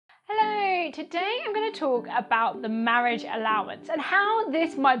today I'm going to talk about the marriage allowance and how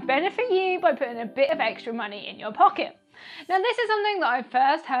this might benefit you by putting a bit of extra money in your pocket. Now, this is something that I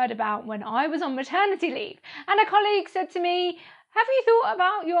first heard about when I was on maternity leave, and a colleague said to me, "Have you thought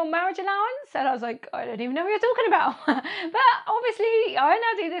about your marriage allowance?" And I was like, I don't even know what you're talking about. But obviously I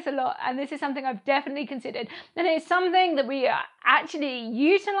now do this a lot, and this is something I've definitely considered, and it's something that we actually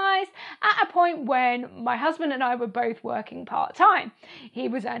utilised at a point when my husband and I were both working part-time. He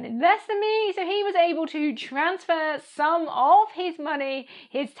was earning less than me, so he was able to transfer some of his money,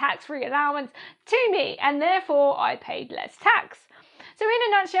 his tax-free allowance, to me, and therefore I paid less tax. So in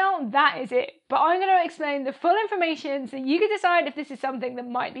a nutshell, that is it. But I'm going to explain the full information so you can decide if this is something that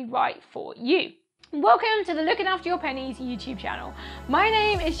might be right for you. Welcome to the Looking After Your Pennies YouTube channel. My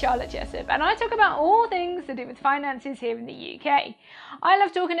name is Charlotte Jessup, and I talk about all things to do with finances here in the UK. I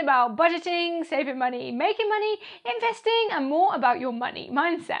love talking about budgeting, saving money, making money, investing, and more about your money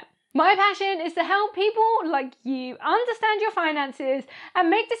mindset. My passion is to help people like you understand your finances and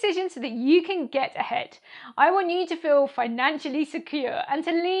make decisions so that you can get ahead. I want you to feel financially secure and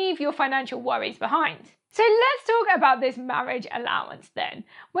to leave your financial worries behind. So let's talk about this marriage allowance then.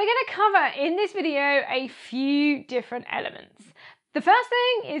 We're going to cover in this video a few different elements. The first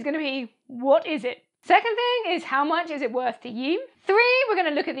thing is going to be, what is it? Second thing is, how much is it worth to you? 3, we're going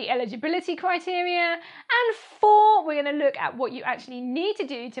to look at the eligibility criteria. And 4, we're going to look at what you actually need to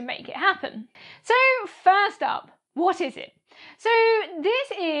do to make it happen. So first up, what is it? So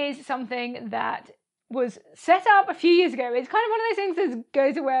this is something that was set up a few years ago. It's kind of one of those things that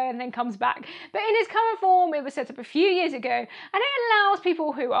goes away and then comes back. But in its current form, it was set up a few years ago, and it allows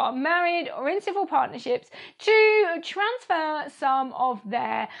people who are married or in civil partnerships to transfer some of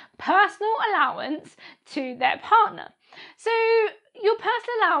their personal allowance to their partner. So your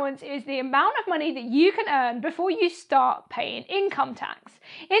personal allowance is the amount of money that you can earn before you start paying income tax.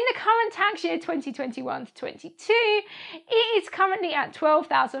 In the current tax year 2021 to 22, it is currently at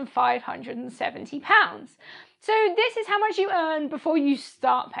 £12,570. So this is how much you earn before you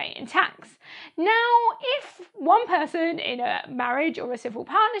start paying tax. Now, if one person in a marriage or a civil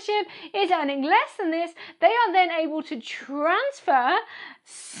partnership is earning less than this, they are then able to transfer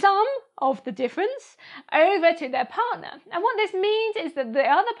some of the difference over to their partner. And what this means is that the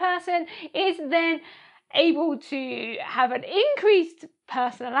other person is then able to have an increased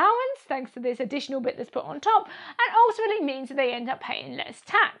personal allowance thanks to this additional bit that's put on top, and ultimately means that they end up paying less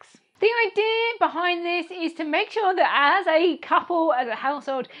tax. The idea behind this is to make sure that as a couple, as a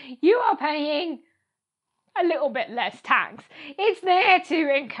household, you are paying a little bit less tax. It's there to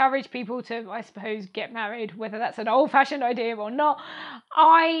encourage people to, I suppose, get married, whether that's an old-fashioned idea or not.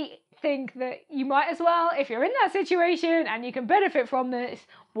 I think that you might as well, if you're in that situation and you can benefit from this,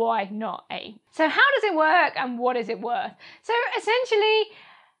 why not, eh? So how does it work and what is it worth? So essentially,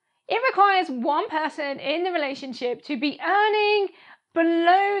 it requires one person in the relationship to be earning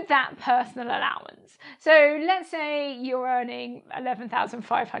below that personal allowance. So let's say you're earning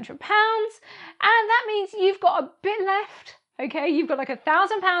 £11,500, and that means you've got a bit left, okay? You've got like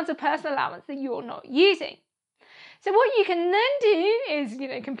 £1,000 of personal allowance that you're not using. So what you can then do is,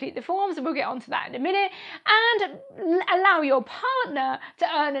 complete the forms, and we'll get onto that in a minute, and allow your partner to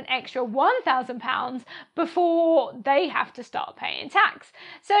earn an extra £1,000 before they have to start paying tax.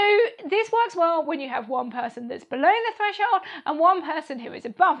 So this works well when you have one person that's below the threshold and one person who is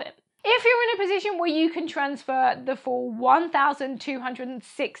above it. If you're in a position where you can transfer the full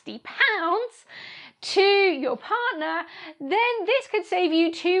 £1,260 to your partner, then this could save you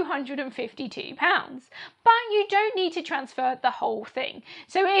 £252. But you don't need to transfer the whole thing.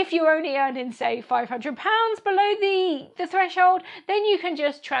 So if you're only earning, say, £500 below the threshold, then you can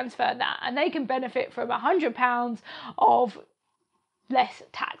just transfer that, and they can benefit from £100 of less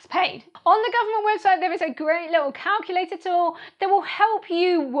tax paid. On the government website, there is a great little calculator tool that will help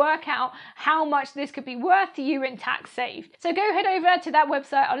you work out how much this could be worth to you in tax saved. So go head over to that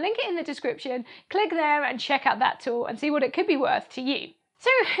website, I'll link it in the description, click there and check out that tool and see what it could be worth to you. So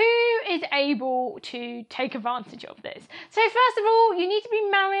who is able to take advantage of this? So first of all, you need to be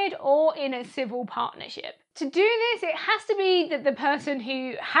married or in a civil partnership. To do this, it has to be that the person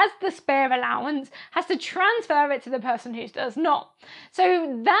who has the spare allowance has to transfer it to the person who does not.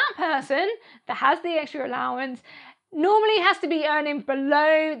 So that person that has the extra allowance normally has to be earning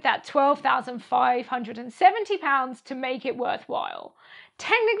below that £12,570 to make it worthwhile.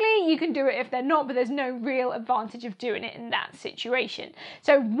 Technically, you can do it if they're not, but there's no real advantage of doing it in that situation.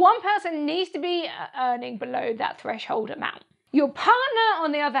 So one person needs to be earning below that threshold amount. Your partner,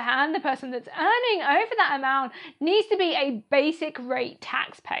 on the other hand, the person that's earning over that amount, needs to be a basic rate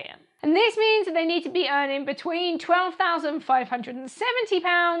taxpayer. And this means that they need to be earning between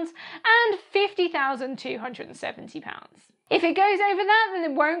 £12,570 and £50,270. If it goes over that, then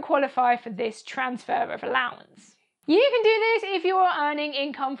it won't qualify for this transfer of allowance. You can do this if you are earning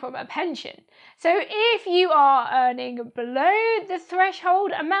income from a pension. So if you are earning below the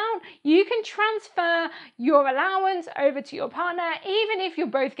threshold amount, you can transfer your allowance over to your partner, even if you're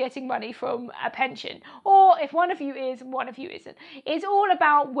both getting money from a pension, or if one of you is, one of you isn't. It's all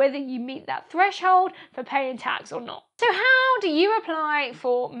about whether you meet that threshold for paying tax or not. So how do you apply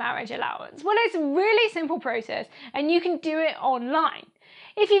for marriage allowance? Well, it's a really simple process and you can do it online.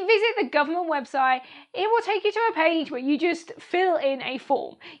 If you visit the government website, it will take you to a page where you just fill in a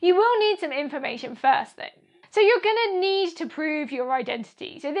form. You will need some information first though. So you're going to need to prove your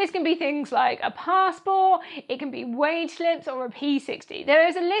identity. So this can be things like a passport, it can be wage slips or a P60. There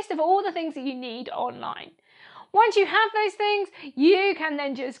is a list of all the things that you need online. Once you have those things, you can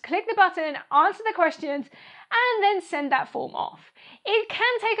then just click the button, answer the questions, and then send that form off. It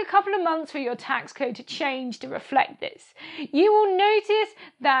can take a couple of months for your tax code to change to reflect this. You will notice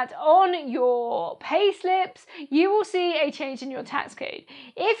that on your pay slips, you will see a change in your tax code.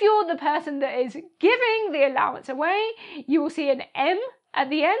 If you're the person that is giving the allowance away, you will see an M at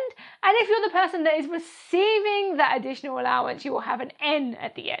the end, and if you're the person that is receiving that additional allowance, you will have an N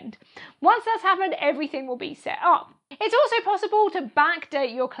at the end. Once that's happened, everything will be set up. It's also possible to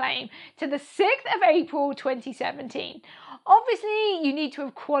backdate your claim to the 6th of April 2017. Obviously, you need to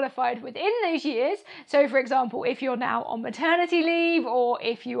have qualified within those years. So for example, if you're now on maternity leave, or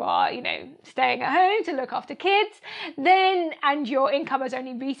if you are, staying at home to look after kids, and your income has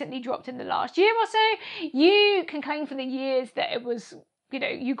only recently dropped in the last year or so, you can claim for the years that it was,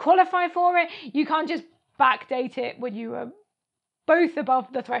 you qualify for it. You can't just backdate it when you were both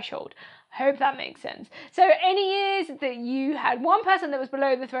above the threshold. Hope that makes sense. So any years that you had one person that was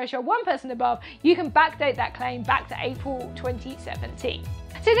below the threshold, one person above, you can backdate that claim back to April 2017.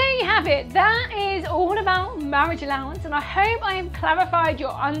 So there you have it. That is all about marriage allowance, and I hope I have clarified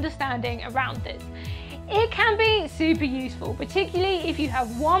your understanding around this. It can be super useful, particularly if you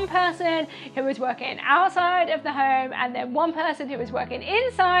have one person who is working outside of the home and then one person who is working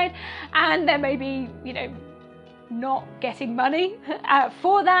inside, and they're maybe, not getting money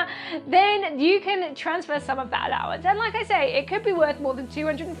for that, then you can transfer some of that allowance. And like I say, it could be worth more than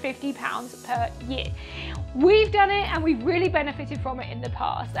 £250 per year. We've done it and we've really benefited from it in the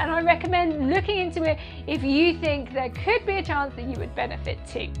past, and I recommend looking into it if you think there could be a chance that you would benefit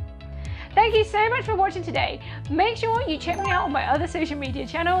too. Thank you so much for watching today. Make sure you check me out on my other social media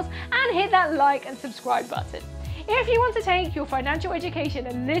channels and hit that like and subscribe button. If you want to take your financial education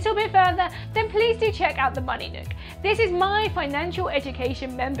a little bit further, then please do check out the Money Nook. This is my financial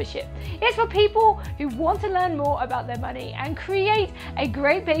education membership. It's for people who want to learn more about their money and create a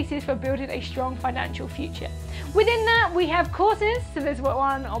great basis for building a strong financial future. Within that, we have courses, so there's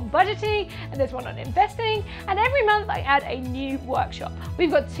one on budgeting and there's one on investing, and every month I add a new workshop.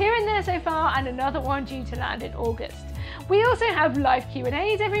 We've got 2 in there so far and another one due to land in August. We also have live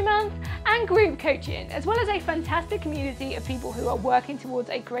Q&As every month and group coaching, as well as a fantastic community of people who are working towards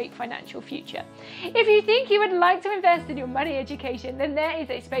a great financial future. If you think you would like to invest in your money education, then there is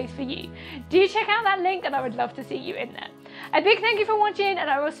a space for you. Do check out that link and I would love to see you in there. A big thank you for watching, and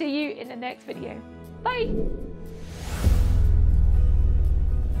I will see you in the next video. Bye!